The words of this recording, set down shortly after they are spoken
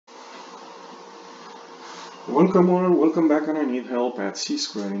Welcome back, and I need help at c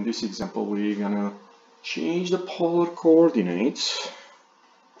squared. In this example, we're gonna change the polar coordinates,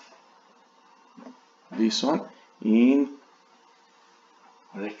 this one, in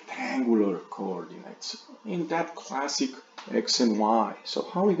rectangular coordinates, in that classic x and y. So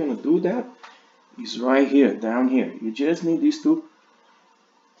how we're gonna do that is right here, down here. You just need these two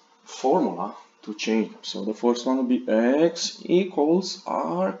formula to change them. So the first one will be x equals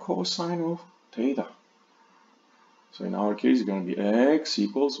r cosine of theta. So in our case, it's going to be x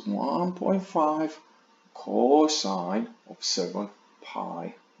equals 1.5 cosine of 7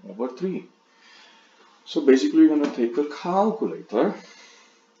 pi over 3. So basically, you're going to take a calculator,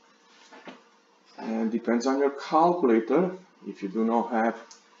 and depends on your calculator. If you do not have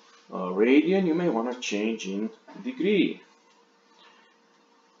a radian, you may want to change in degree.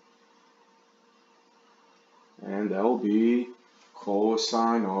 And that will be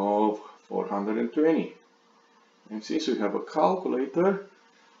cosine of 420. And since we have a calculator,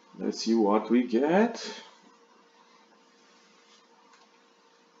 let's see what we get.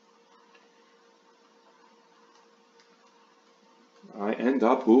 I end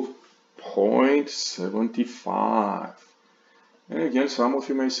up with 0.75. And again, some of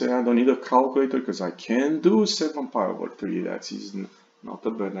you may say I don't need a calculator because I can do 7 pi over 3. That is not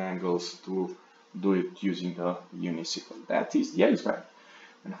a bad angle to do it using the unicicle. That is the x value.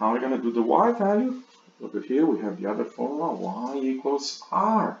 And how are we going to do the y value? Over here we have the other formula, y equals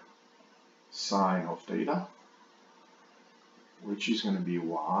r sine of theta, which is going to be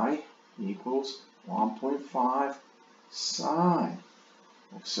y equals 1.5 sine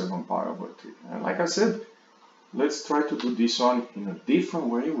of 7 pi over 3. And like I said, let's try to do this one in a different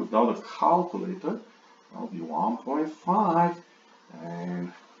way without a calculator. That'll be 1.5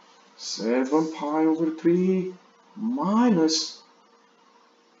 and 7 pi over 3 minus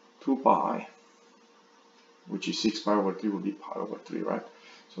 2 pi, which is 6 pi over 3 will be pi over 3, right?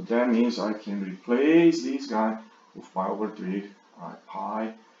 So that means I can replace this guy with pi over 3.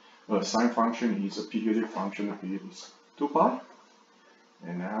 Pi, sine function is a periodic function, the period is 2 pi.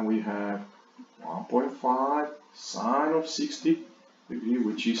 And now we have 1.5 sine of 60 degrees,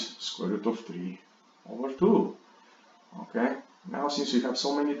 which is square root of 3 over 2. Okay, now since we have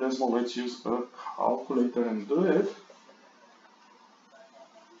so many decimals, let's use a calculator and do it.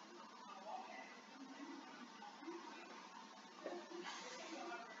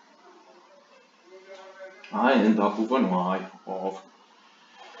 I end up with an y of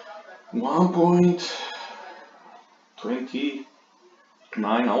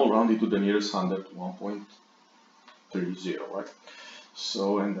 1.29. I'll round it to the nearest hundred, 1.30, right?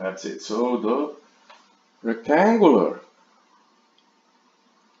 So, and that's it. So the rectangular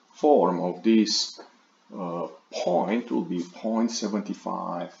form of this point will be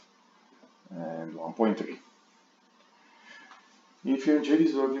 0.75 and 1.3. If you enjoyed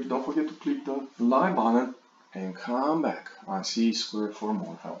this video, don't forget to click the like button and come back on C Squared for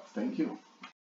more help. Thank you.